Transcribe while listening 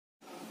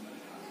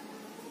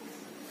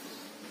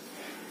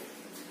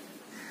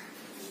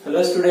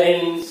Hello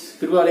students,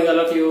 good morning all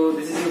of you.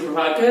 This is you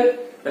Prabhakar.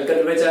 Welcome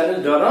to my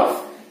channel, Dawn of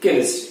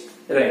Chemistry.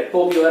 Right,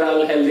 hope you are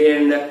all healthy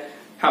and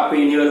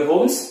happy in your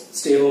homes.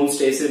 Stay home,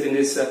 stay safe in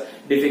this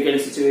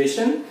difficult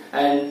situation.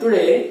 And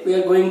today we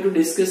are going to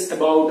discuss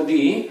about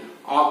the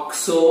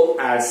OXO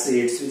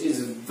acids, which is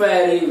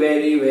very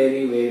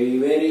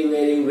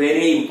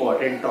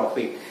important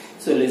topic.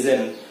 So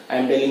listen, I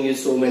am telling you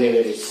so many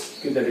words.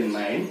 Keep that in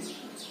mind.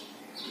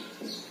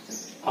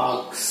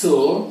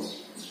 OXO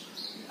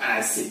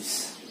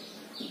acids.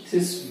 This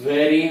is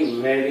very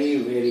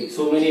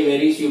so many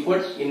varies you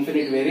put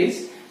infinite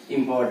varies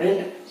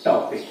important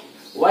topic.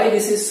 Why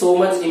this is so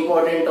much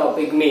important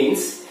topic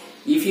means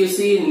if you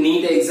see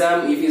NEET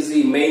exam, if you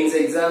see mains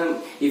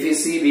exam, if you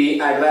see the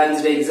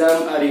advanced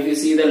exam, or if you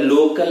see the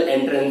local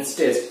entrance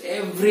test,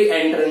 every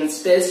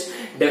entrance test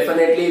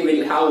definitely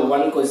will have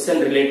one question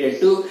related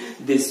to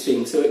this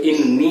thing. So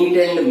in NEET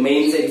and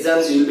mains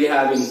exams you will be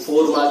having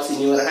 4 marks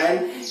in your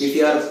hand. If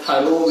you are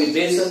thorough with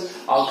this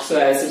OXO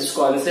acids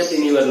concept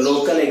in your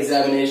local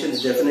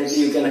examinations, definitely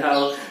you can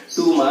have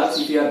 2 marks.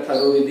 If you are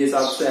thorough with these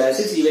OXO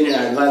acids, even in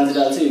advanced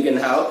also you can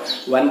have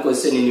 1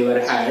 question in your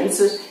hands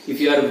if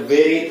you are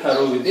very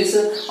thorough with this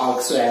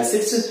OXO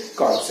acids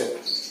concept.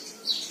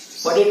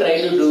 What I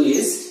try to do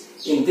is,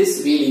 in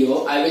this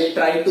video I will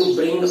try to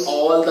bring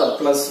all the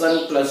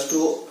 +1,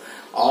 +2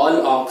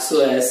 all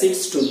OXO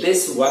acids to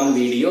this one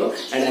video,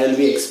 and I will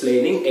be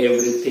explaining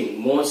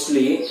everything.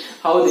 Mostly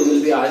how they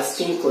will be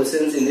asking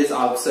questions in this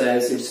OXO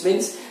acids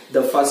means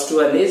the first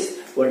one is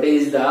what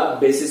is the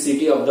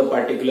basicity of the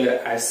particular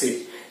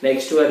acid.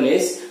 Next one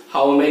is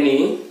how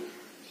many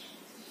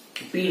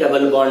P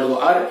double bond O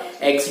or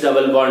X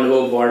double bond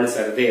O bonds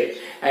are there,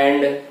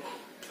 and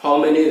how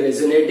many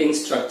resonating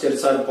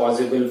structures are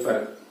possible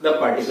for the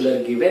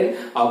particular given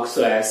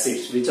OXO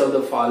acids. Which of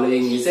the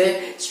following is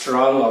a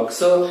strong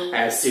OXO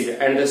acid,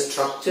 and the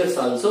structures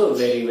also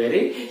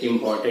very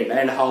important,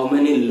 and how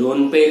many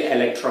lone pair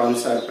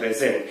electrons are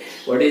present.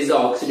 What is the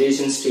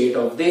oxidation state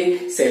of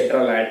the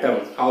central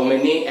atom? How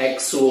many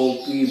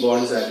XO-P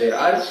bonds are there,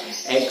 or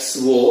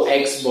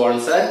XO-X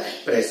bonds are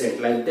present.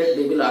 Like that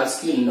they will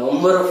ask you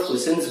number of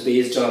questions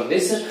based on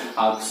this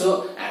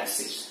OXO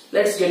acids.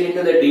 Let's get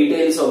into the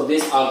details of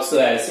this OXO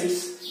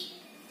acids.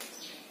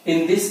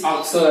 In this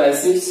OXO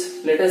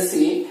acids, let us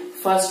see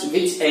first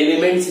which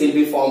elements will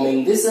be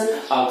forming this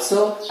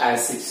OXO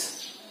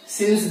acids.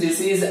 Since this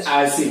is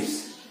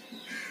acids,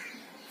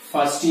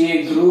 first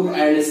A group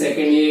and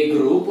second A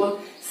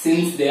group,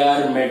 since they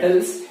are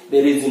metals,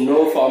 there is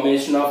no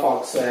formation of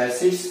OXO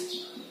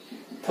acids.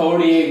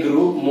 Third A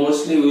group,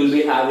 mostly we will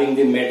be having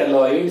the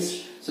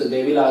metalloids, so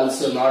they will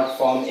also not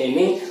form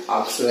any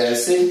OXO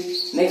acid.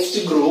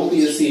 Next group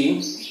you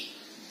see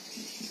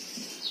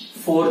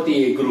fourth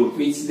A group,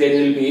 which there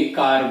will be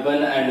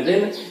carbon and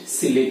then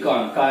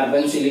silicon.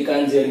 Carbon,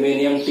 silicon,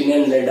 germanium, tin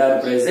and lead are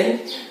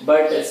present,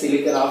 but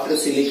silicon, after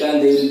silicon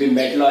there will be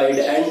metalloid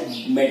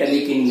and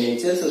metallic in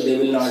nature, so they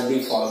will not be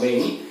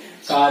forming.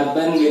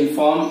 Carbon will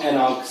form an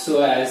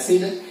OXO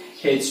acid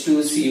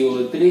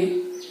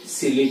H2CO3.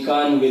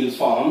 Silicon will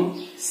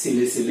form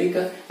salicylic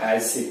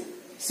acid.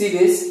 See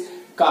this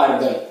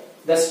carbon,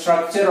 the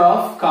structure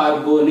of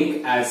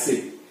carbonic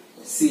acid,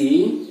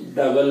 C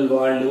double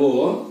bond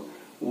O,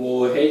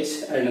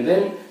 OH and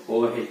then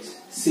OH.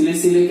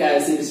 Salicylic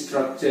acid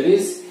structure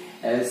is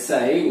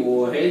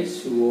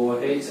SiOH,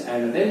 OH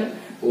and then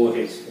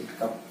OH.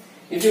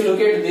 If you look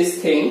at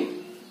this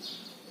thing,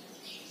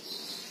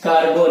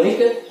 carbonic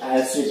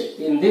acid.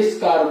 In this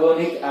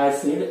carbonic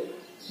acid,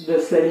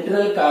 the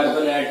central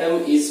carbon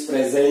atom is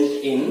present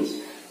in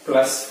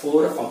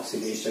 +4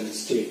 oxidation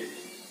state.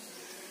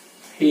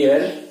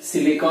 Here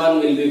silicon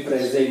will be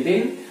present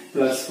in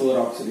 +4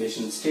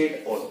 oxidation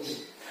state only.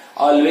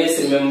 Always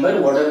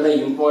remember what are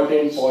the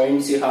important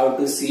points you have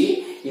to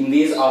see in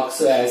these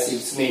OXO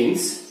acids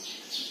means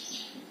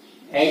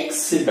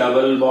X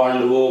double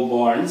bond O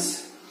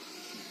bonds,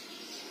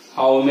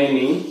 how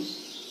many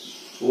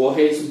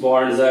OH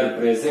bonds are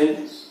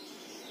present,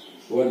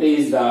 what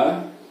is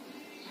the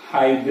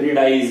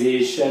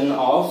hybridization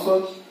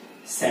of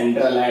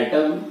central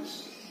atom,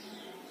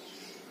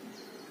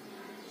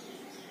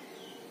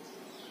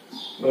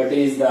 what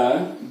is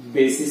the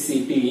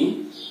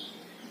basicity,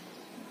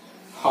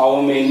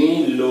 how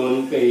many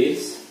lone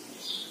pairs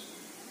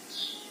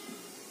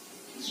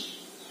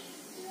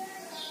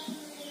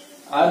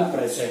are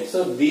present.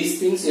 So these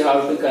things you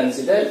have to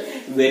consider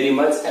very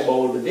much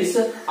about this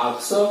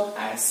OXO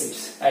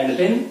acids. And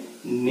then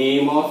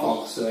name of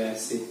OXO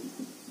acid.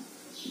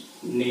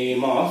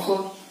 Name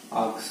of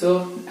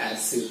OXO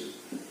acid.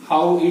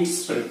 How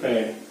it's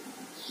prepared.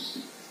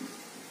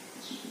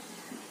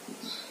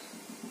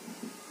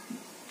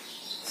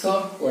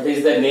 So what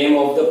is the name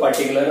of the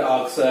particular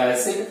OXO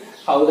acid?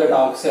 How that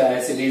OXO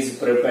acid is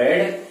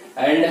prepared,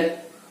 and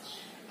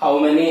how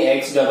many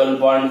X double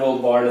bond O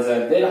bonds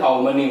are there,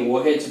 how many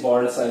OH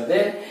bonds are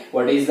there,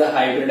 what is the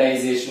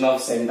hybridization of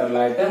central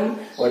atom,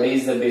 what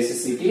is the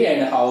basicity,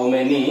 and how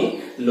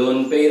many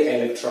lone pair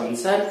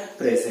electrons are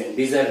present.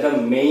 These are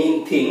the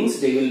main things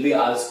they will be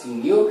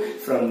asking you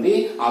from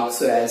the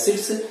OXO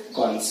acids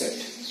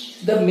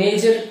concept. The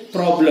major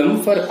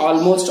problem for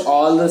almost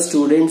all the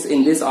students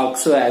in this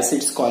OXO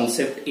acids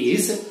concept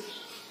is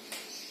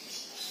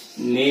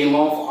name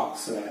of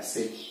OXO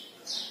acid.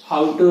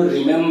 How to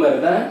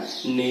remember the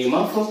name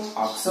of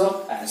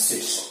OXO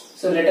acids.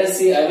 So let us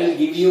see, I will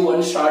give you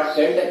one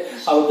shortcut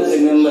how to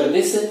remember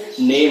this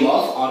name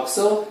of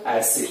OXO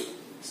acid.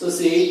 So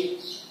see,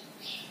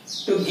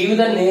 to give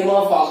the name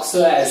of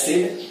OXO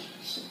acid,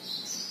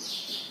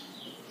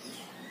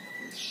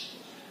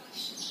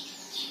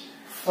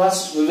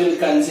 first we will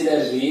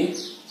consider the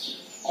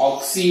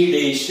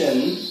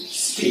oxidation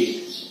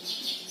state.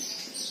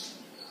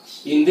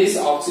 In this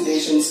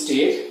oxidation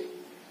state,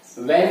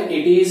 when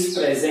it is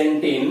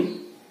present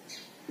in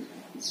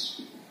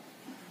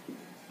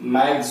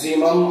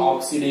maximum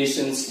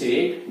oxidation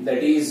state,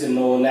 that is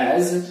known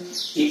as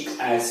ic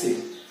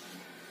acid.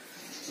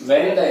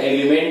 When the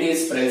element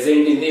is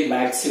present in the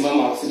maximum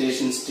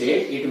oxidation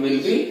state, it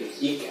will be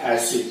ic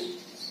acid.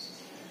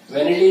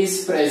 When it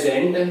is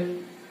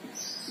present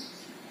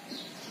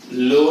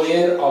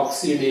lower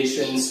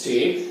oxidation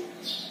state,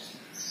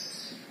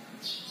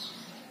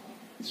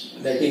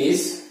 that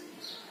is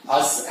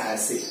us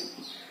acid.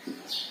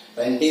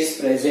 When it is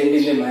present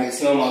in the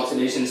maximum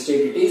oxidation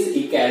state, it is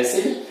ic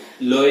acid.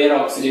 Lower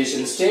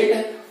oxidation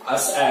state,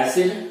 us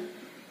acid.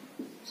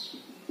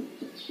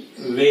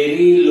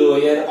 Very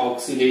lower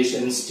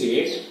oxidation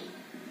state,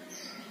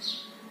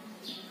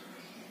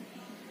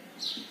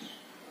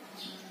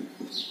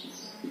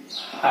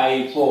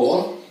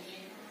 hypo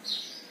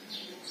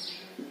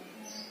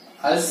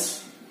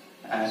us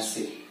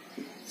acid.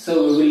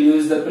 So we will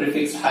use the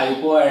prefix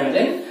hypo and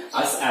then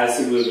us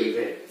acid will be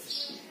there.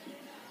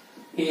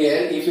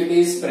 Here, if it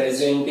is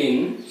present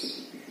in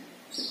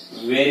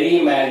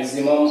very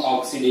maximum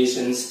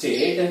oxidation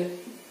state,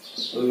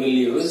 we will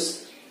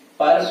use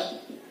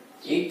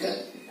per-ic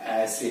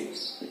acid.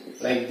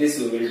 Like this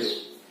we will do.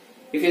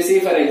 If you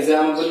see, for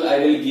example, I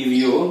will give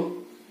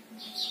you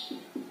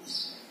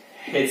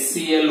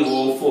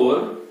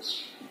HClO4,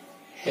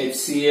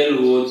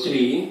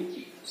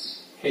 HClO3,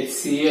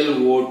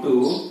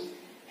 HClO2,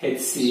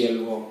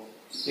 HClO.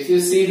 If you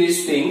see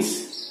these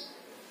things,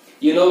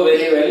 you know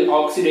very well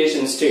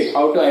oxidation state,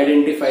 how to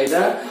identify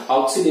the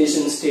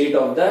oxidation state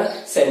of the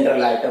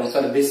central atom.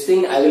 For this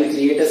thing, I will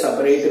create a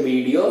separate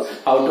video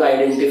how to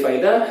identify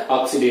the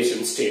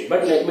oxidation state.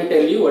 But let me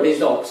tell you what is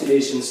the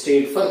oxidation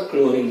state for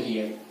chlorine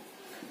here.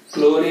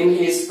 Chlorine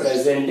is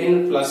present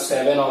in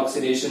 +7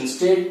 oxidation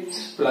state,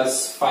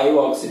 +5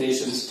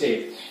 oxidation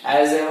state.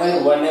 As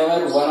ever,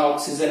 whenever one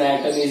oxygen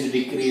atom is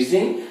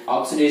decreasing,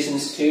 oxidation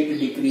state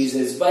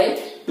decreases by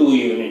 2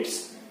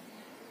 units.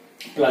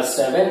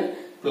 +7,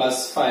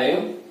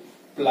 +5,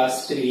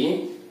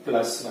 +3,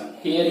 +1.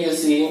 Here you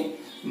see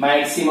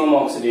maximum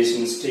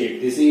oxidation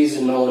state. This is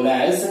known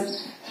as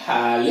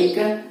halic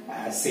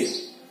acid.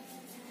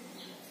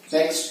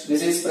 Next,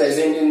 this is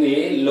present in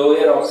the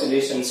lower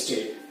oxidation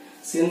state.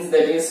 Since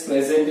that is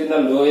present in the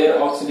lower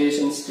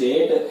oxidation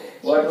state,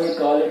 what we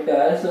call it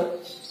as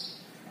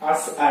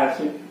us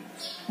acid,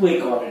 we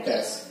call it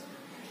as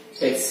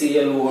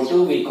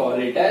HClO2, we call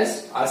it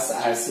as us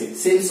acid.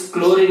 Since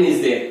chlorine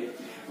is there,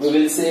 we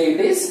will say it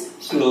is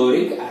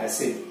chloric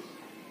acid.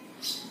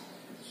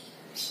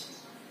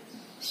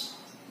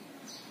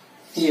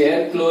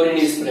 Here chlorine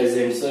is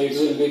present, so it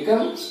will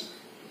become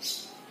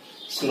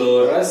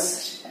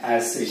chlorous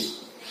acid.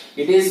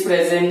 It is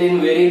present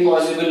in very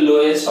possible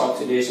lowest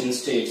oxidation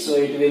state, so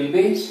it will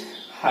be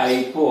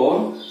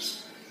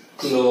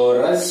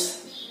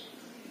hypochlorous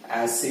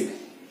acid.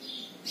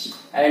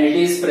 And it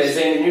is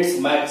present in its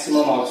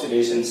maximum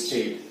oxidation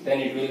state,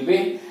 then it will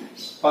be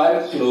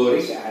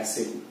perchloric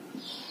acid.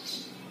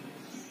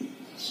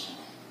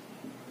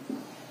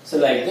 So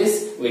like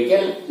this we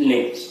can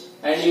name.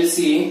 And you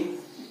see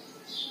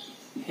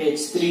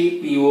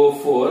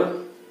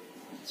H3PO4,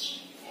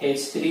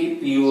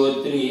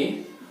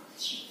 H3PO3,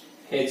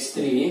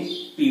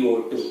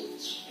 H3PO2.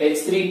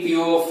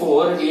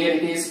 H3PO4, here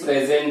it is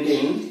present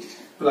in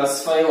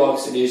 +5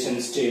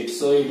 oxidation state,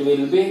 so it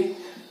will be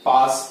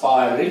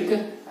phosphoric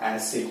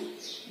acid.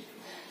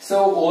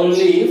 So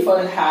only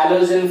for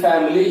halogen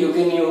family you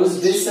can use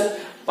this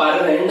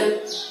per and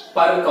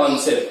per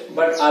concept,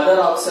 but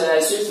other oxo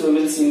acids we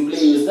will simply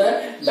use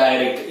the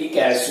direct ic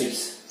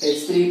acids.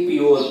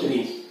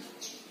 H3PO3,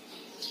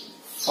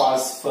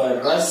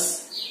 phosphorus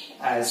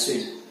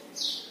acid.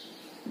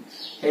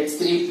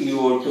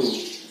 H3PO2,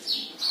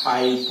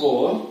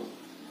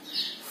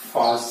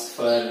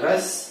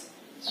 hypophosphorus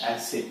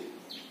acid.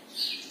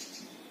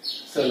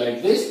 So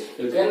like this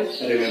you can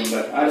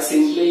remember, or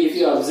simply if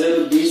you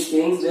observe these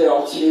things, their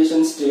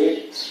oxidation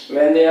state,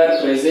 when they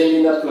are present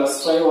in the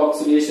 +5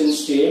 oxidation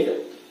state,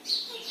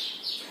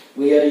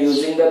 we are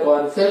using the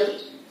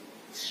concept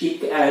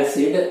ic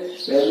acid,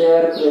 when they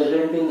are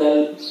present in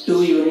the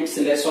 2 units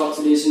less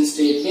oxidation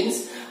state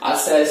means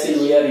us acid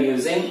we are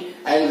using,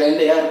 and when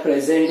they are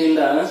present in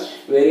the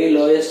very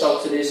lowest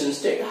oxidation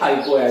state,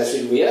 hypo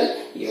acid we are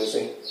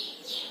using.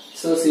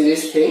 So see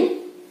this thing,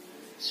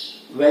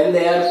 when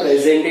they are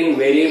present in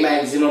very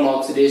maximum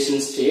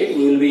oxidation state,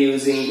 we will be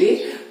using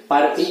the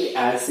PART-ic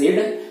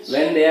acid.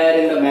 When they are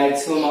in the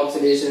maximum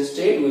oxidation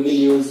state, we will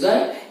use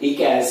the ic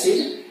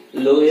acid.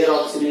 Lower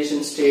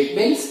oxidation state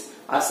means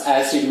us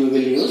acid we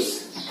will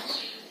use,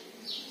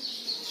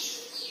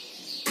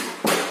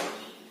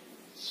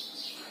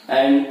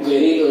 and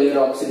very lower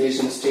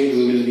oxidation state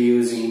we will be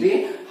using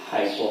the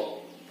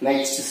hypo.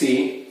 Next,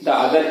 see the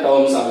other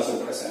terms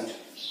also present.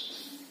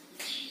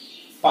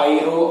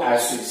 Pyro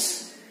acids.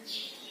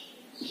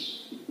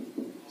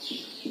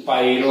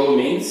 Pyro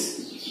means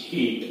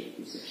heat.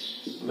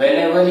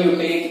 Whenever you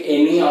take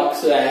any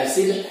OXO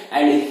acid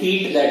and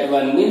heat that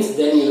one means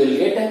then you will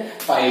get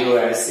pyro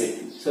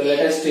acid. So let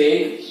us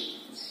take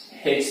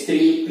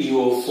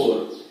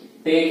H3PO4.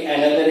 Take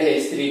another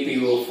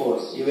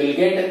H3PO4. You will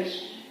get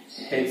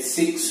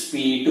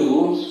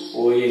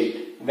H6P2O8.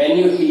 When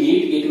you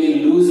heat, it will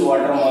lose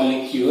water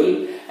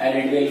molecule and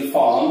it will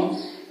form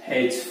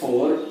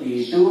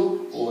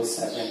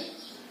H4P2O7.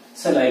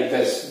 So like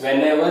this,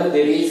 whenever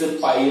there is a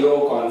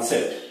pyro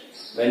concept,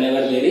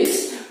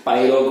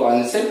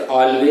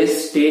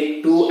 always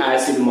take 2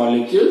 acid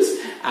molecules,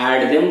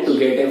 add them to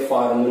get a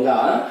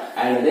formula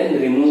and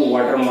then remove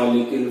water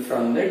molecule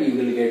from that, you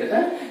will get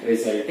the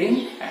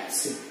resulting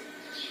acid.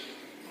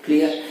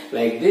 Clear?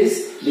 Like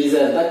this, these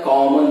are the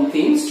common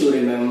things to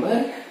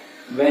remember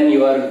when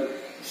you are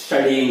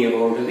studying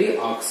about the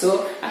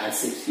OXO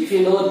acids. If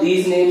you know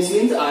these names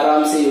means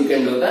aramse you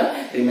can do the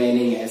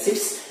remaining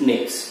acids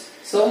names.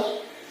 So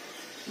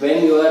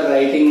when you are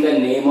writing the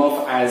name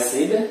of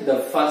acid, the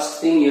first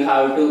thing you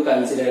have to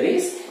consider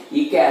is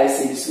ic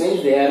acids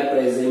means they are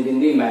present in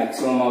the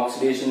maximum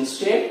oxidation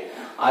state.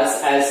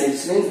 Us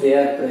acids means they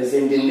are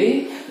present in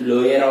the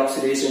lower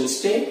oxidation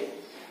state.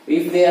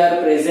 If they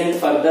are present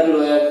further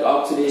lower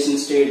oxidation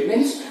state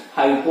means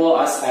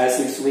hypo-us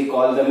acids we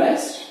call them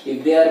as.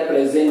 If they are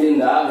present in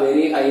the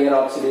very higher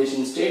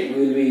oxidation state,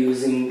 we will be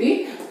using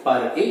the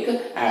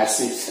PART-ic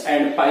acids.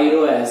 And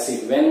pyro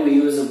acid, when we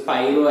use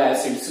pyro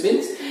acids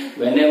means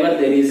whenever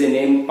there is a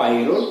name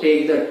pyro,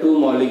 take the 2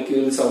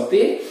 molecules of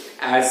the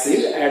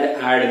acid and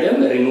add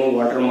them, remove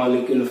water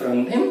molecule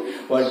from them,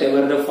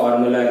 whatever the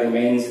formula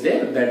remains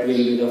there, that will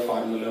be the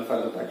formula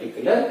for the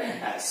particular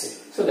acid.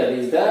 So that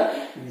is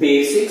the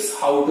basics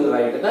how to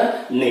write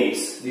the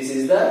names. This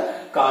is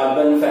the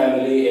carbon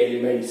family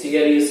elements.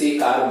 Here you see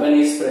carbon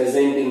is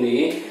present in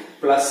the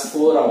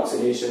 +4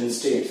 oxidation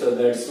state, so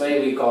that's why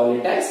we call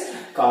it as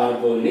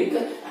carbonic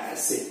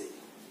acid.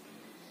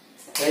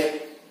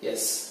 Right?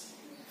 Yes.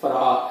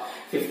 For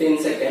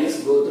 15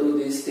 seconds go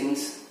through these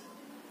things.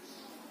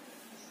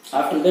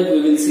 After that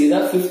we will see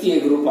the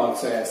 50A group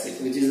OXO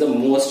acid, which is the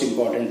most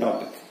important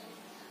topic.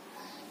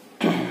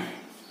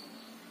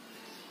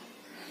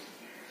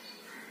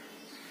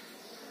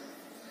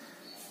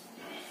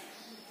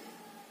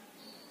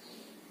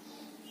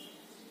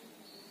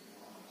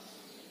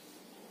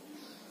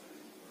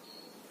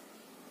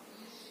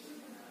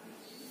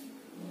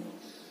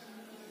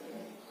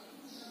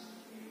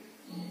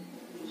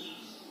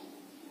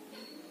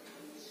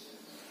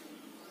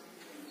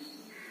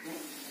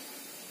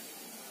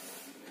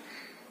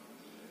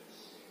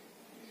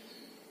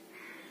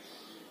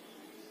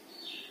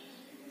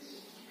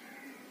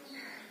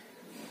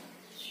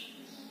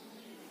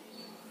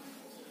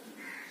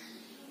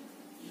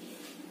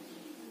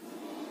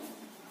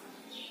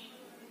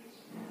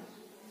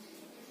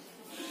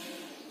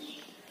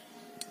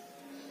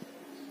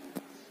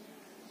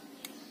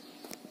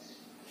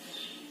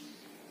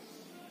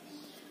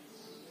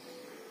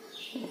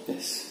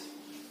 Yes.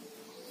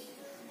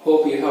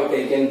 Hope you have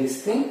taken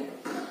this thing,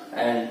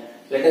 and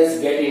let us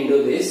get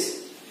into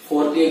this.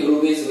 40A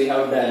group is we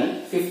have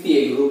done,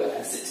 50A group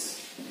acids.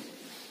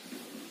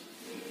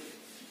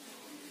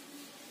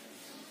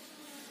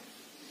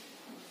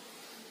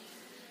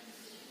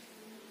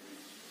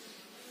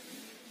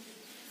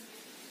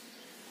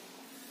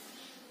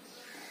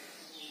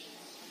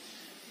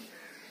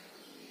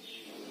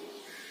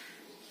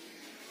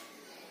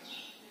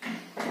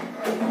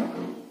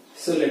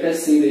 So let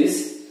us see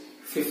this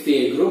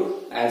 50A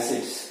group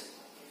acids.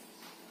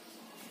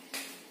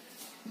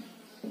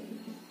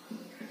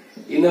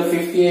 In the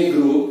 50A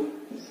group,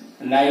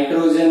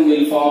 nitrogen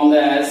will form the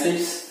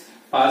acids,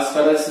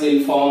 phosphorus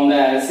will form the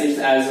acids,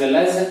 as well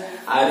as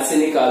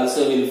arsenic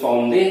also will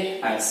form the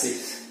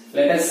acids.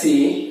 Let us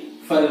see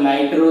for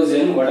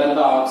nitrogen what are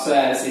the OXO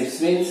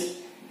acids means.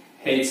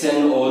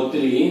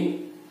 HNO3,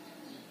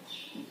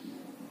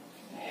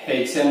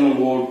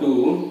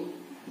 HNO2,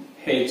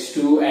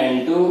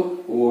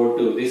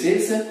 H2N2O2. This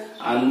is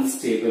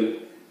unstable.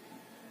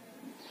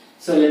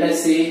 So let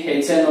us see,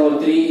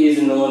 HNO3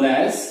 is known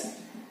as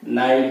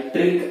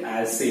nitric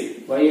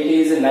acid. Why it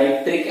is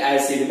nitric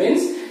acid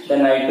means the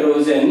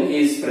nitrogen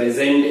is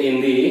present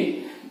in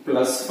the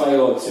 +5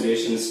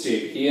 oxidation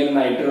state. Here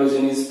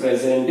nitrogen is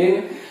present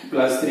in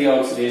 +3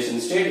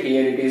 oxidation state.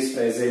 Here it is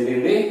present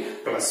in the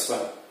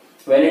 +5.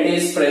 When it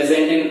is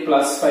present in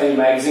 +5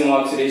 maximum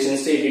oxidation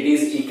state, it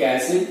is ic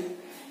acid.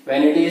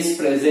 When it is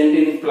present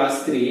in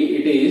 +3,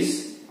 it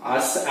is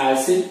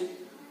acid.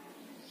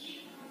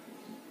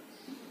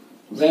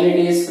 When it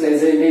is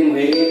present in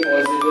very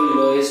possible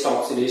lowest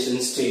oxidation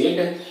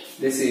state,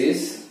 this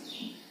is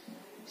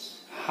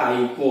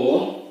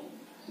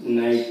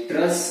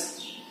hyponitrous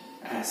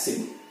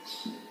acid.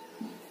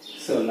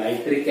 So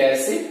nitric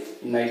acid,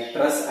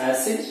 nitrous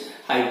acid,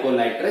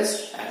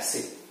 hyponitrous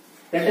acid.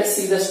 Let us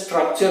see the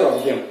structure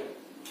of them.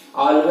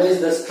 Always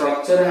the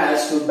structure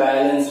has to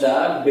balance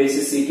the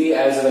basicity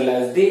as well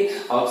as the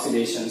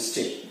oxidation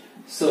state.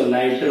 So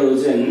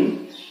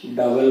nitrogen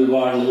double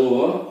bond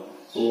O,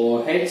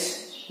 OH,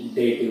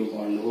 dative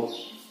bond O.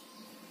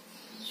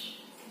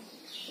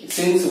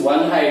 Since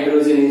one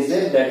hydrogen is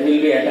there, that will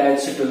be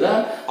attached to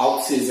the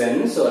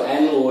oxygen. So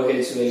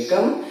NOH will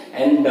come,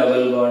 N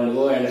double bond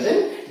O, and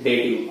then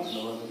dative bond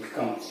O will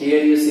come.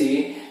 Here you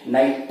see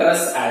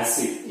nitrous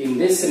acid. In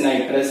this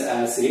nitrous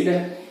acid,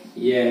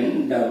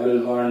 N double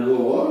bond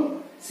O,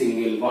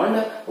 single bond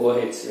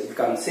OH will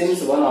come.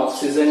 Since one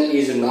oxygen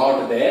is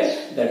not there,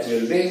 that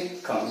will be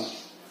come.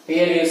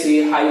 Here you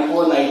see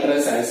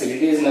hyponitrous acid.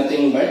 It is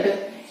nothing but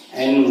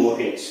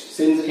NOH.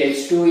 Since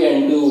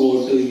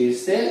H2N2O2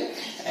 is there,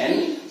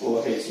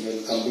 NOH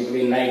will come.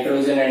 Between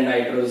nitrogen and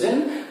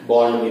nitrogen,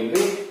 bond will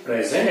be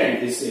present,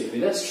 and this will be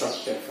the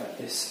structure for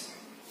this.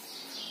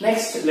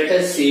 Next, let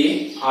us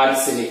see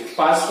arsenic.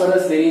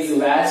 Phosphorus, there is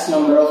vast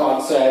number of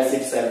oxo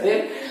acids are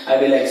there. I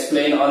will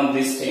explain on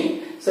this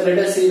thing. So let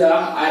us see the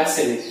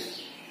arsenic.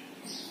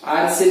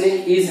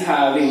 Arsenic is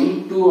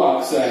having two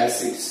oxo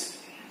acids.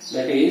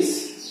 That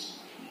is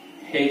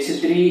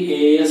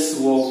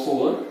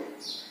H3ASO4,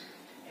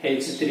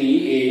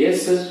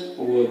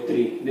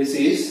 H3ASO3. This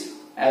is,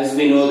 as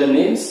we know the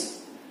names,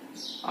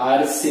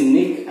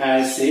 arsenic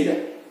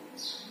acid,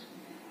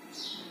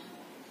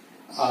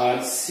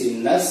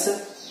 arsenous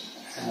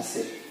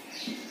acid.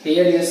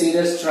 Here you see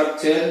the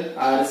structure: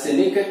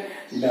 arsenic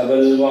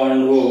double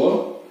bond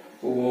O,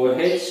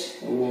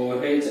 OH,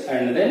 OH,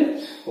 and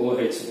then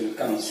OH will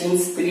come.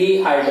 Since 3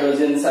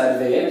 hydrogens are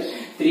there,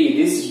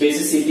 this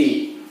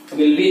basicity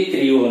will be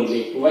 3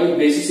 only. Why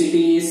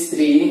basicity is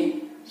 3?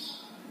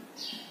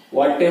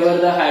 Whatever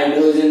the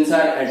hydrogens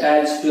are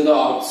attached to the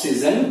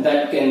oxygen,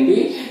 that can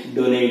be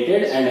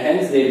donated, and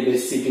hence their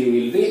basicity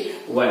will be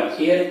 1.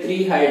 Here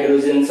 3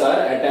 hydrogens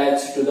are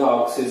attached to the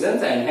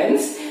oxygens, and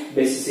hence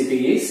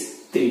basicity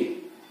is 3.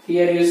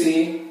 Here you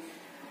see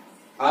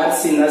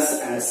arsenous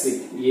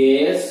acid,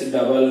 As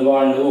double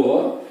bond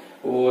O,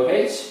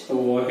 OH,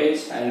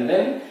 OH, and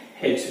then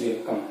H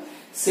will come.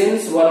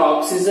 Since one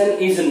oxygen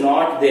is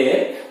not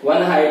there,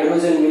 one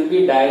hydrogen will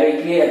be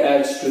directly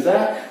attached to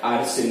the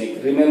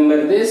arsenic.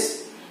 Remember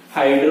this,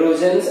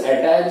 hydrogens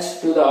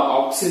attached to the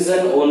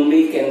oxygen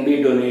only can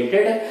be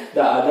donated,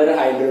 the other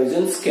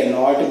hydrogens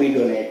cannot be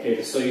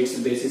donated. So its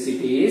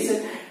basicity is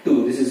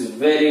 2. This is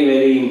very,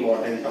 very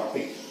important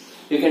topic.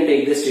 You can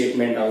take the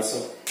statement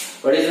also.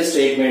 What is the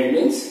statement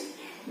means?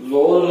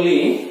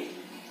 Only,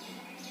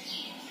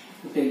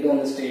 take down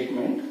the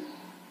statement,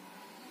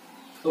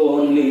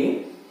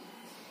 only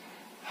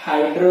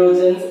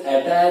hydrogens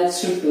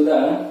attached to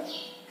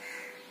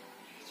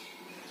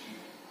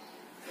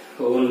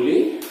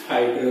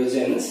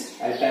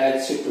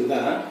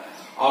the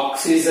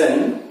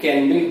oxygen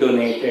can be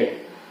donated.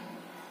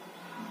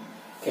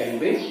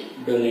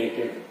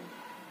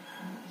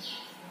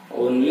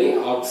 Only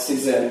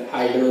oxygen,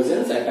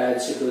 hydrogens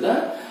attached to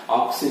the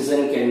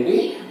oxygen can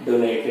be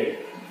donated.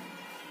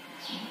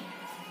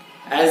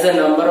 As the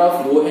number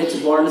of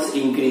OH bonds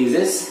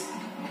increases,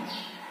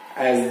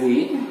 as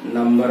the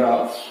number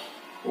of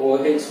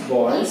OH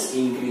bonds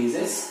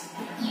increases,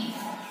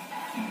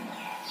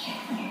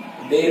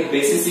 their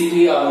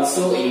basicity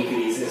also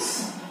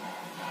increases.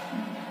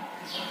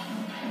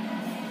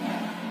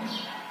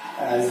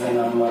 As the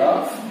number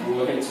of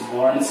OH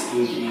bonds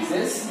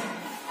increases,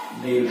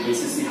 their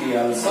basicity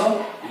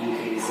also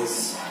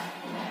increases.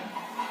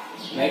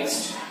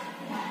 Next,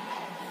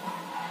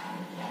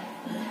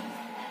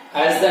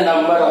 as the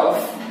number of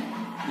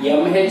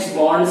MH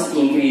bonds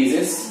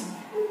increases,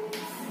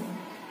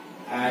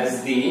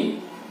 as the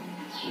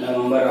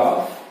number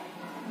of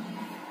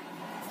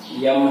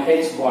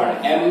MH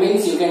bond, M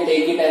means you can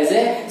take it as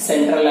a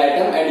central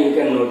atom and you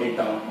can note it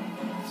down.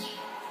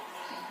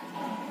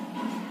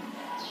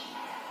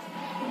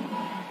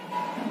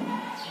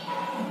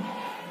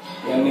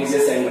 M is a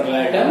central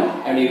atom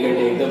and you can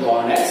take the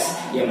bond as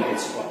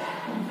MH bond.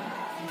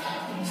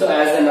 So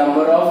as the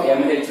number of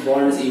MH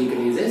bonds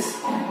increases,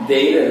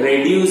 their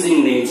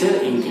reducing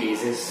nature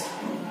increases.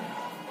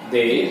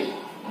 Their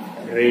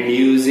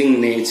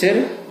reducing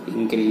nature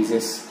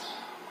increases.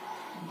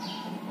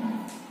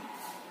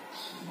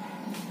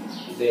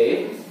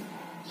 Their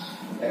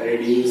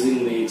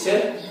reducing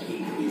nature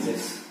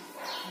increases.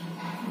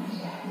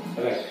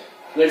 Right.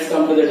 Let's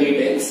come to the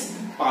details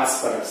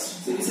phosphorus.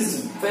 So this is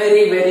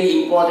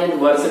very important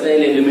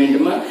versatile element.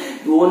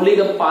 Only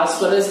the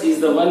phosphorus is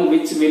the one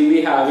which will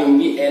be having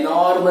the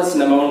enormous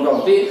amount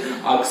of the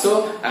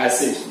OXO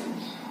acid.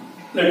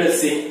 Let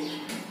us see.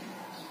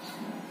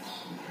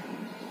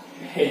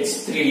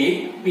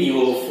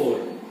 H3PO4.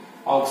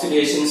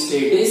 Oxidation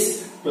state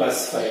is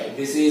 +5.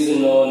 This is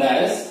known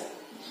as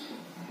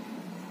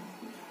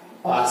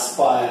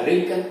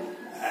phosphoric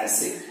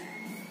acid.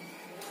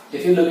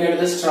 If you look at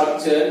the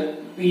structure,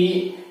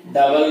 P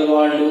double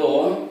bond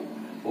O,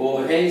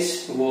 OH,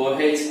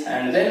 OH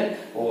and then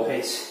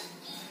OH.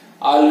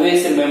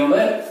 Always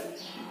remember,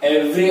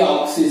 every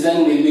oxygen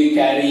will be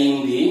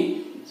carrying the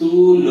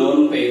 2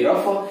 lone pair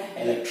of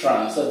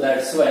electrons. So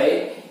that's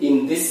why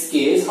in this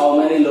case, how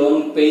many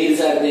lone pairs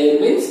are there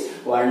means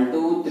 1,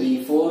 2,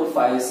 3, 4,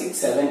 5, 6,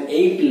 7,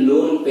 8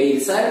 lone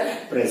pairs are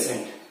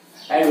present.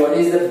 And what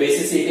is the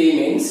basicity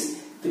means?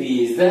 3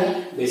 is the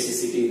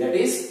basicity, that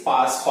is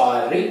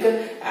phosphoric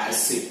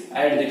acid,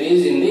 and it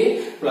is in the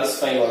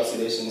 +5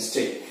 oxidation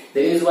state.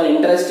 There is one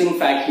interesting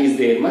fact is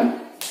there, man.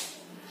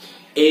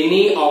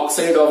 Any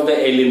oxide of the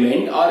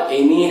element or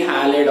any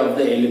halide of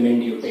the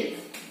element you take.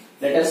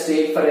 Let us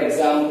take for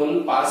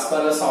example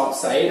phosphorus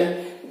oxide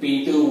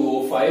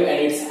P2O5 and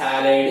its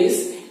halide is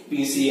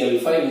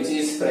PCl5, which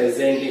is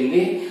present in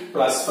the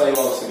 +5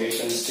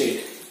 oxidation state.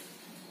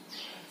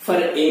 For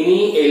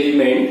any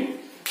element,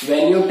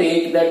 when you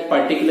take that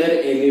particular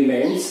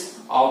elements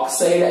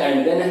oxide and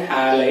then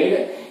halide,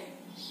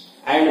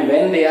 and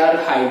when they are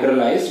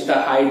hydrolyzed, the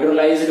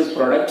hydrolyzed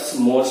products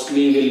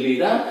mostly will be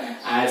the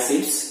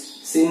acids.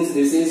 Since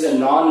this is a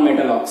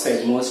non-metal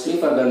oxide, mostly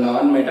for the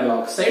non-metal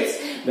oxides,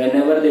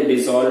 whenever they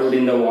dissolved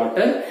in the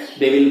water,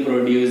 they will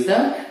produce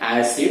the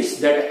acids.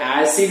 That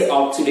acid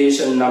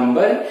oxidation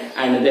number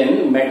and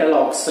then metal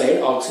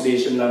oxide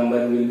oxidation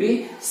number will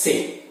be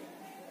same.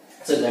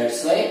 So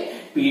that's why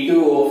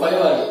P2O5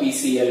 or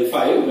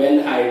PCl5, when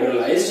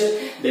hydrolyzed,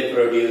 they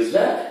produce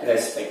the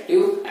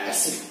respective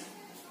acid.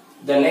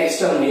 The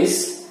next one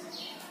is,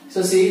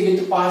 so see,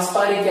 with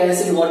phosphoric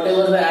acid,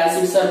 whatever the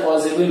acids are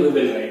possible, we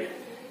will write.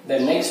 The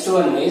next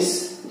one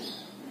is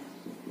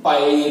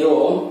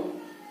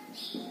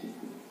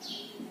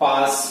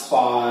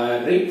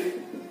pyrophosphoric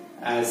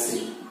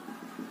acid.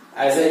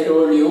 As I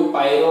told you,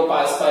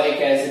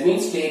 pyrophosphoric acid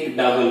means take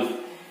double.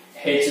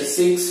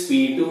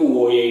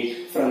 H6P2O8.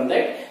 From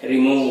that,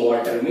 remove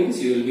water means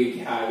you will be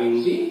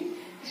having the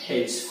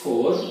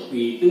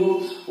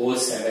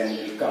H4P2O7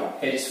 will come.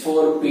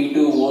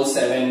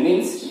 H4P2O7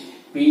 means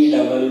P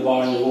double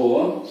bond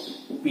O,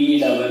 P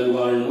double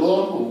bond O,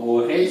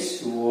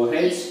 OH,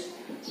 OH,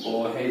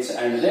 OH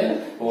and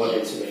then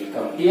OH will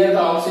come. Here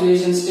the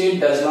oxidation state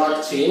does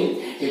not change.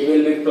 It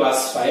will be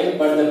 +5,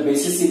 but the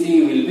basicity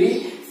will be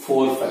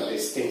 4 for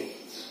this thing.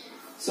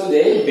 So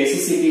the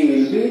basicity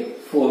will be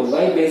 4.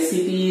 Why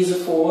basicity is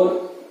 4?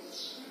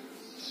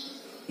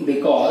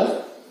 Because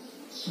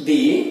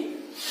the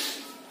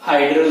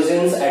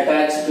hydrogens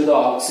attached to the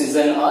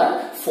oxygen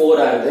are 4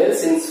 are there.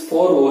 Since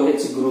 4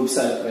 OH groups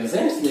are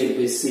present, the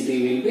basicity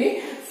will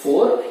be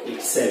 4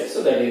 itself.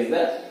 So that is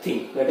the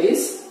thing. That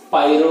is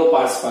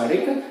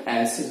pyrophosphoric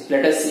acid.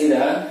 Let us see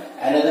the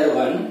another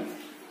one.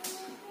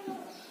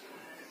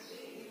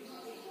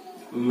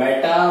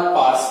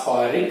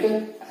 Metaphosphoric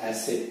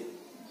acid.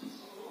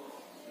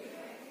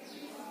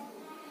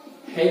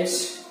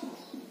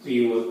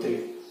 HPO3.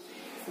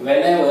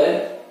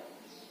 Whenever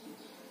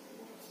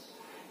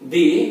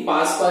the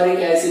phosphoric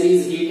acid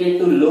is heated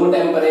to low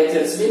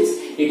temperatures means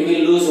it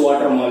will lose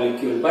water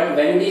molecule, but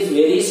when it is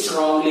very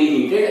strongly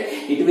heated,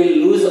 it will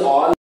lose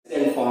all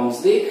and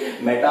forms the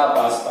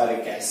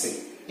metaphosphoric acid.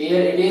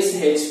 Here it is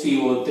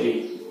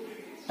HPO3.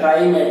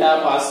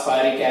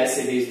 Trimetaphosphoric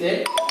acid is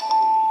there.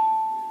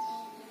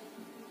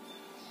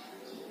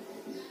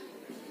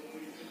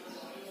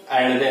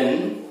 And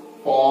then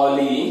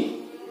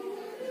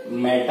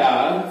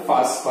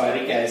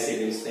polymetaphosphoric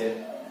acid is there.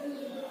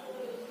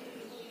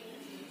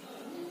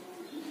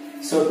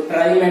 So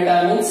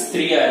trimeta means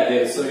 3 are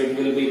there, so it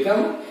will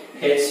become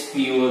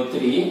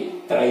HPO3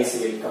 thrice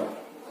will come.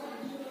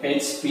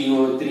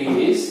 HPO3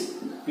 is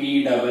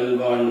P double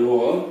bond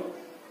O,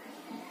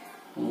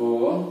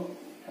 O,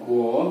 O,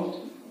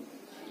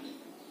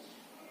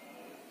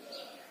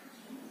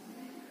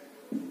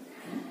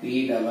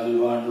 P double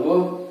bond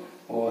O,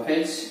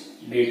 OH,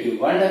 D2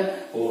 bond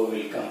O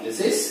will come. This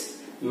is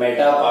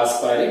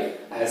metaphosphoric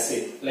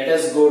acid. Let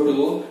us go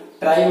to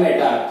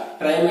trimeta.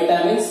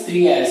 Trimeta means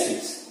 3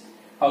 acids.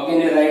 How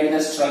can you write the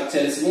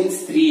structures?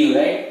 Means 3 you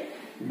write.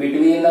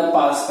 Between the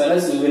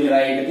phosphorus we will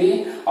write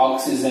the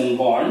oxygen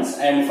bonds,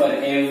 and for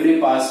every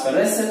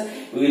phosphorus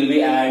we will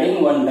be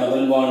adding one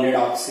double bonded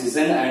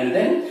oxygen and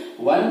then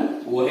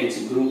one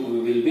OH group we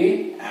will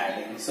be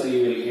adding. So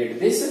you will get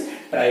this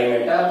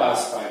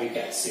trimetaphosphoric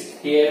acid.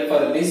 Here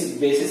for this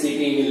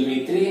basicity will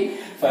be 3,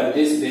 for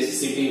this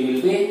basicity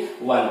will be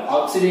 1.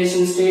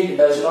 Oxidation state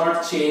does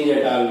not change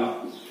at all now.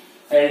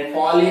 And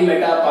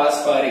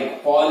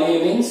polymetaphosphoric, poly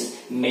means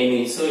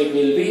many, so it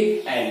will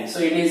be N. So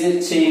it is a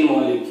chain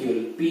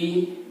molecule,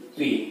 P,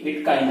 P,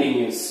 it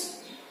continues.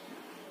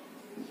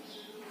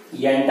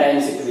 N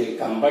times it will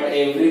come, but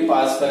every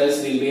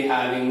phosphorus will be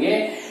having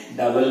a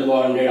double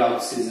bonded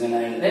oxygen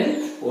and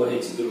then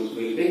OH group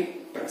will be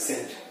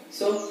present.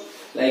 So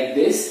like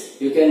this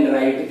you can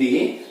write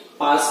the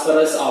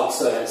phosphorus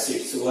oxo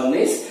acids. One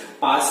is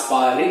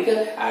phosphoric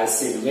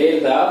acid, where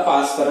the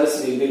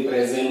phosphorus will be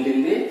present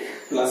in the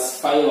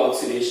 +5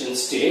 oxidation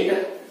state.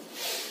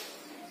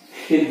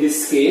 In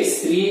this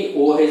case, 3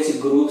 OH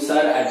groups are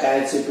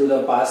attached to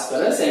the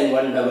phosphorus and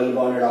one double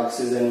bonded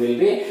oxygen will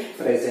be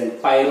present.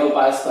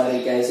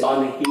 Pyrophosphoric acid,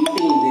 on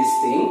heating this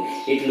thing,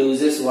 it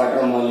loses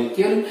water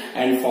molecule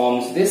and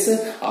forms this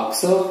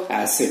oxo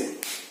acid.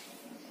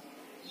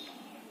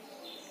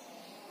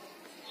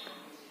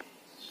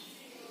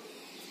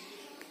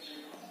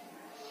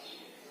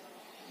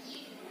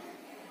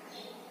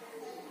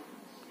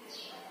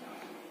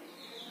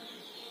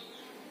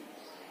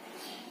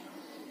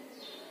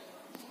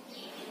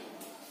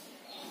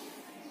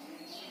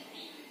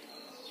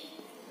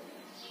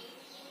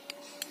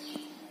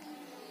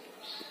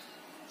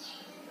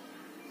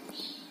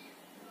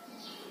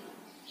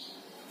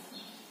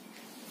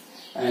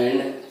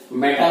 And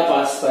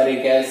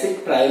metaphosphoric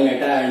acid,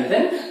 trimeta and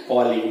then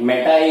poly.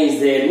 Meta is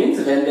there means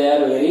when they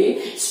are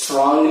very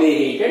strongly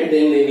heated,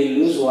 then they will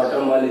lose water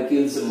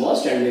molecules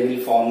most and they will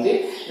form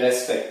the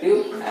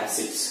respective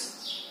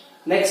acids.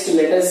 Next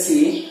let us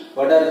see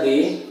what are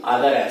the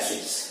other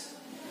acids.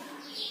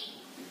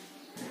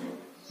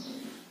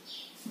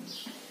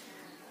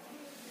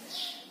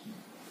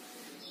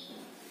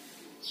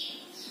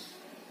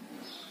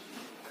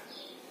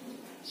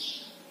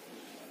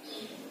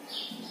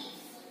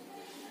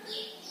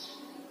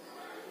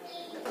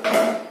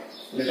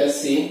 Let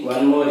us see,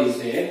 one more is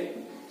there,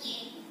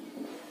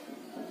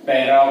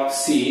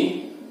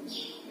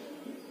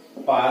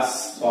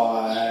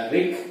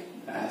 peroxyphosphoric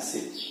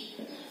acid.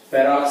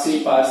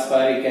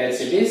 Peroxyphosphoric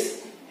acid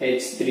is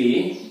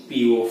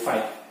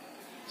H3PO5.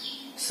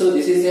 So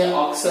this is an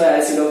oxo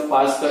acid of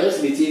phosphorus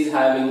which is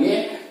having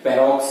a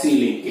peroxy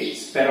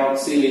linkage.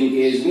 Peroxy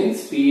linkage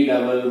means P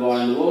double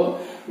bond O,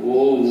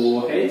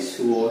 OH,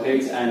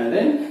 OH and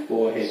then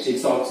OH.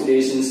 Its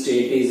oxidation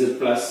state is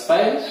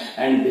 +5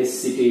 and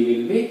basicity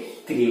will be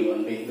 3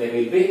 only. There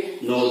will be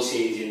no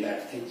change in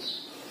that thing.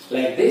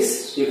 Like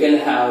this you can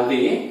have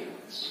the,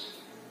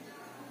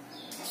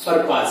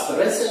 for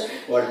phosphorus,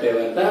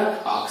 whatever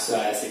the oxo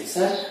acids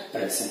are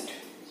present.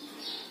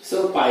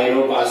 So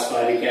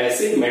pyrophosphoric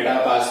acid,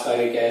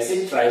 metaphosphoric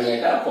acid,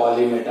 trimeta,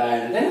 polymeta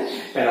and then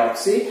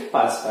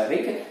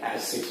peroxyphosphoric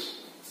acid.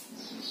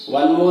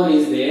 One more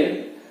is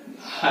there,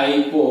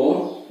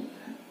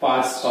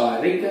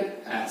 hypophosphoric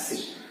acid.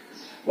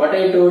 What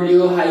I told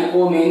you,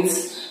 hypo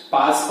means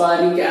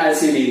phosphoric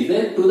acid is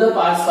there. To the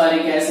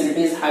phosphoric acid it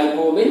is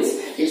hypo means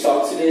its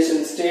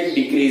oxidation state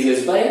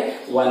decreases by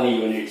 1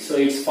 unit. So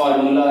its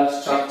formula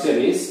structure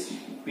is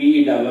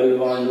P double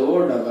bond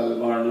O, double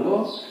bond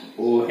O,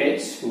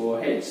 OH,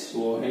 OH,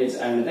 OH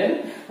and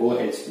then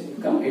OH will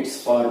come. Its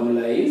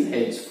formula is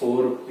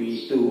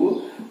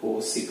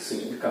H4P2O6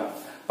 will come.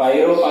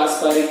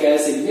 Pyrophosphoric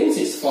acid means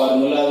its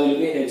formula will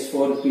be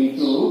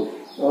H4P2O7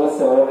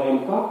 will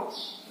come.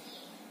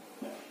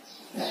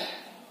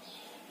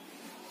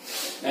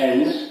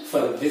 And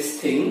for this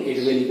thing it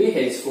will be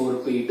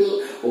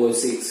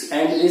H4P2O6.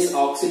 And this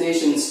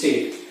oxidation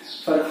state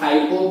for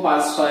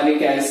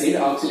hypophosphoric acid,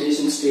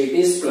 oxidation state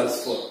is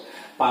 +4.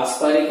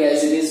 Phosphoric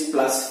acid is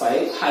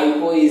 +5.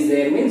 Hypo is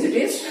there means it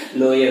is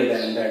lower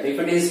than that. If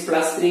it is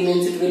 +3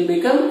 means it will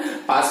become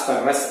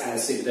phosphorus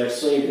acid.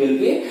 That's why it will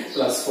be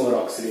 +4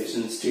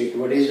 oxidation state.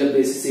 What is the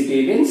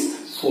basicity means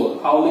 4.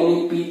 How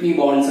many PP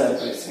bonds are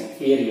present?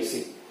 Here you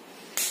see.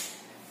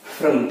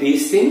 From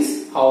these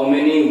things, how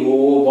many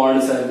OO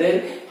bonds are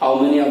there? How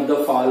many of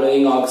the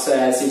following oxo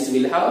acids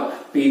will have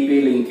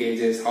PP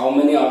linkages? How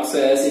many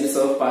oxo acids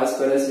of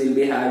phosphorus will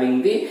be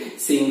having the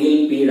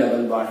single P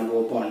double bond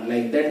O bond?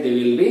 Like that they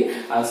will be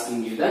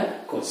asking you the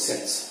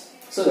questions.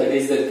 So that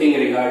is the thing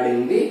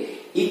regarding the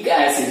ic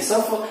acids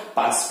of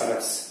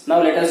phosphorus.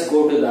 Now let us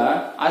go to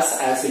the us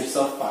acids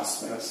of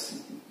phosphorus.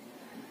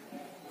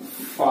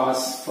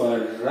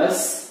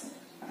 Phosphorus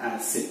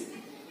acid.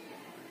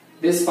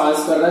 This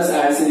phosphorus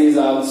acid is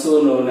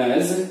also known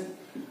as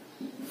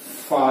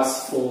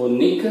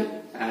phosphonic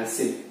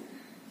acid.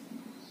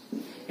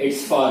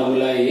 Its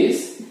formula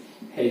is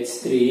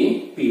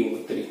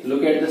H3PO3.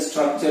 Look at the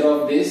structure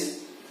of this.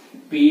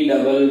 P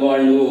double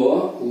bond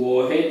O,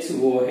 OH,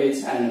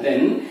 OH and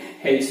then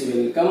H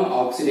will come.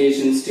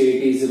 Oxidation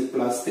state is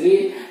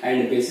 +3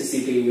 and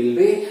basicity will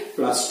be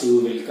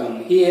 +2 will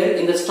come. Here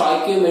in the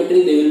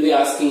stoichiometry they will be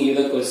asking you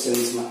the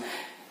questions.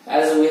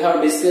 As we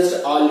have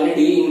discussed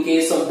already, in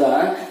case of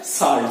the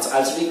salts,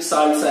 acidic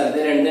salts are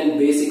there and then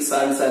basic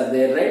salts are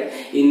there, right?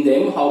 In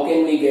them, how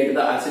can we get the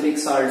acidic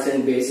salts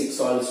and basic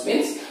salts?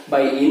 Means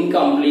by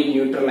incomplete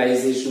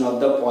neutralization of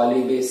the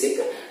polybasic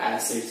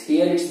acids.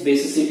 Here its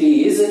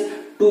basicity is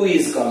 2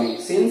 is coming.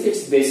 Since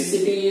its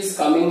basicity is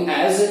coming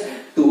as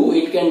 2,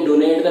 it can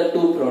donate the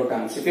 2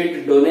 protons. If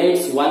it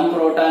donates 1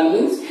 proton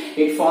means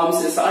it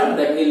forms a salt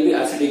that will be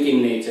acidic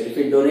in nature. If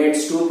it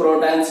donates 2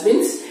 protons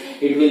means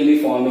it will be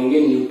forming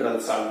a neutral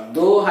salt.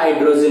 Though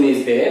hydrogen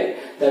is there,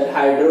 that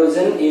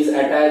hydrogen is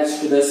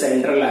attached to the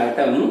central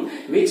atom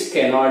which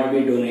cannot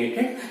be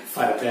donated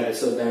further.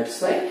 So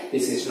that's why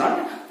this is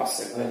not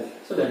possible.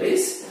 So that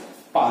is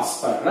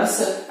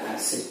phosphorus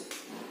acid.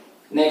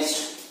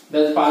 Next,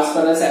 the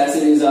phosphorus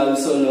acid is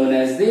also known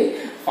as the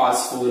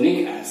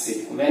phosphonic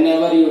acid.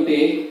 Whenever you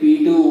take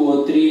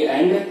P2O3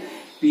 and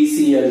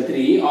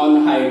PCl3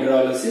 on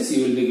hydrolysis,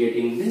 you will be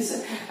getting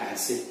this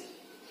acid.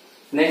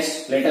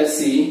 Next, let us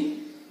see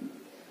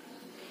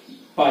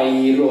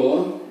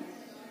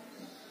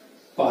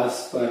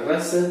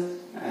pyrophosphorus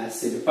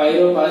acid.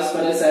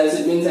 Pyrophosphorus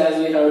acid means, as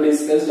we have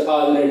discussed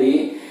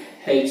already,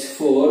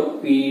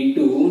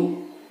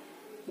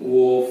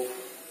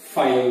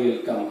 H4P2O5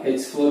 will come.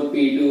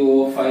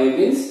 H4P2O5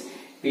 is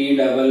P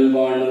double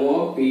bond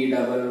O, P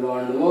double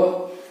bond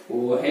O,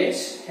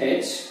 OH,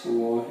 H,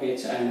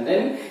 OH, and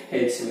then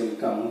H will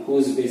come,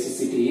 whose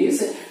basicity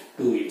is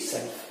 2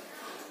 itself.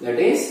 That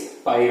is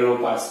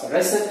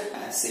pyrophosphorus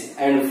acid.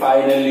 And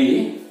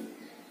finally,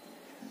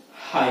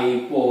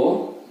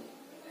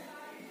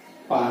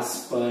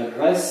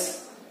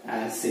 hypophosphorus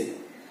acid.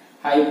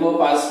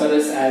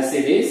 Hypophosphorus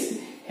acid is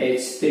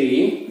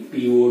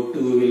H3PO2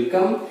 will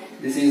come.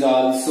 This is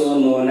also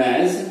known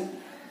as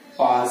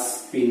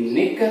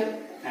phosphinic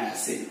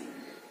acid.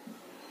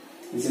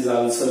 This is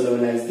also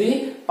known as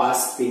the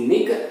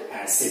phosphinic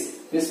acid.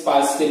 This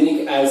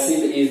phosphinic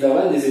acid is the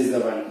one, this is the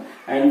one.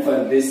 And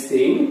for this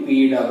thing,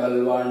 P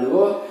double bond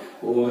O,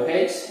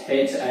 OH,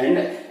 H and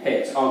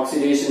H.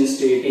 Oxidation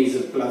state is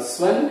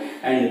 +1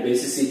 and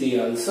basicity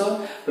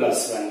also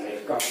 +1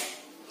 will come.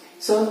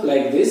 So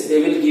like this, they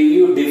will give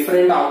you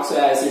different oxo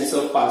acids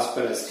of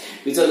phosphorus.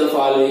 Which of the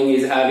following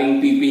is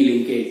having PP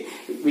linkage?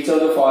 Which of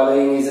the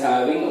following is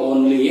having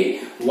only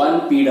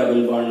one P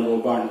double bond O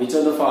bond? Which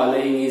of the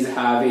following is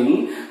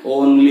having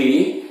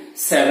only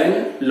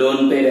 7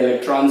 lone pair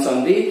electrons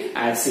on the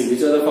acid?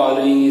 Which of the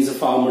following is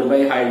formed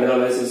by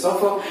hydrolysis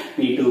of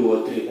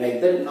P2O3? Like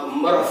that,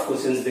 number of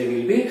questions they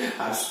will be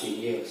asking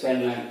you. So,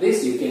 and like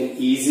this, you can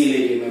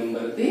easily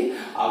remember the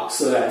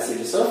oxo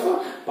acids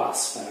of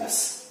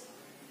phosphorus.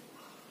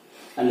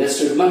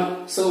 Understood,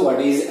 ma? So what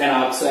is an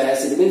oxo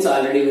acid? Means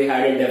already we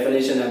had a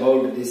definition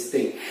about this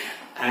thing.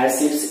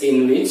 Acids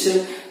in which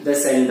the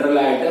central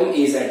atom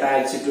is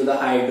attached to the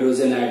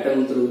hydrogen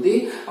atom through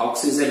the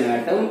oxygen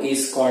atom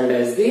is called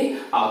as the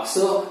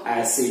oxo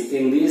acid.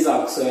 In these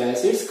oxo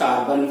acids,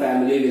 carbon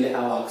family will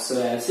have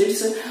oxo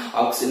acids,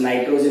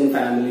 nitrogen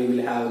family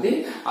will have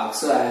the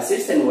oxo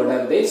acids, and what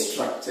are their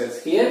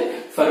structures?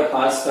 Here for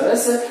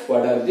phosphorus,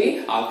 what are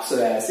the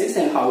oxo acids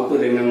and how to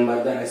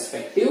remember the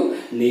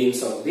respective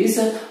names of these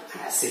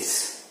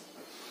acids.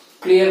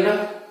 Clear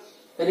now?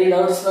 Any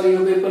doubts for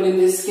you people in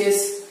this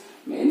case?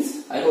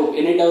 Means, I hope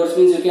any doubts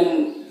means you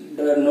can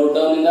note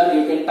down in that,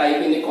 you can type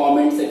in the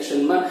comment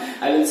section.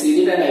 I will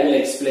see it and I will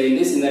explain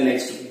this in the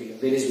next video.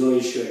 There is no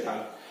issue at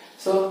all.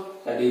 So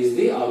that is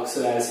the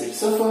oxo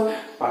acids of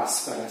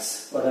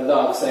phosphorus. What are the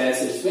oxo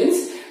acids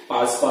means?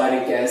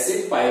 Phosphoric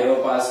acid,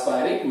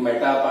 pyrophosphoric,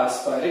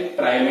 metaphosphoric,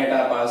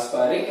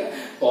 trimetaphosphoric,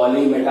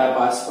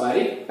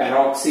 polymetaphosphoric,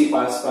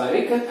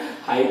 peroxyphosphoric,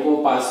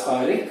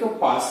 hypophosphoric,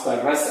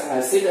 phosphorus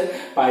acid,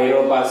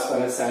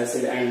 pyrophosphorus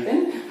acid, and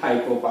then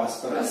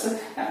hypophosphorus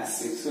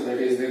acid. So that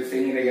is the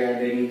thing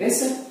regarding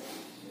this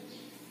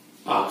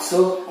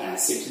oxo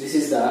acid. This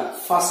is the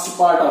first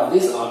part of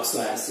this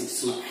oxo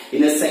acids.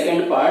 In the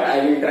second part,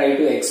 I will try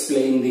to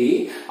explain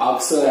the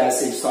oxo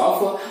acids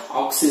of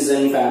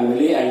oxygen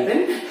family and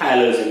then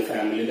halogen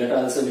family. That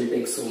also will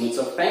take so much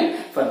of time.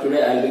 For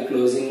today, I will be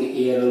closing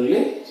here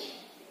only.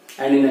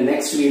 And in the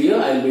next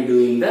video, I will be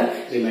doing the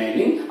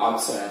remaining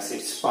oxo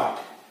acids part.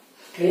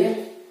 Clear?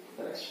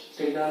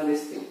 Take down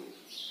this thing.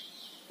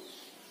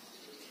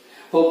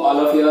 Hope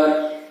all of you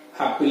are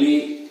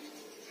happily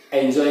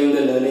enjoying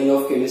the learning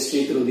of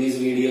chemistry through these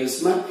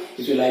videos.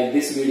 If you like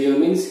this video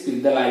means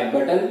click the like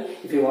button.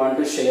 If you want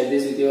to share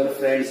this with your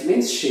friends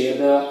means share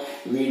the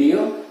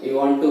video. If you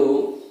want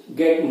to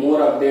get more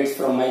updates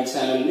from my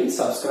channel means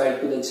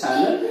subscribe to the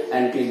channel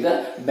and click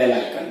the bell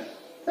icon.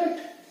 Right?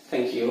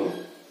 Thank you.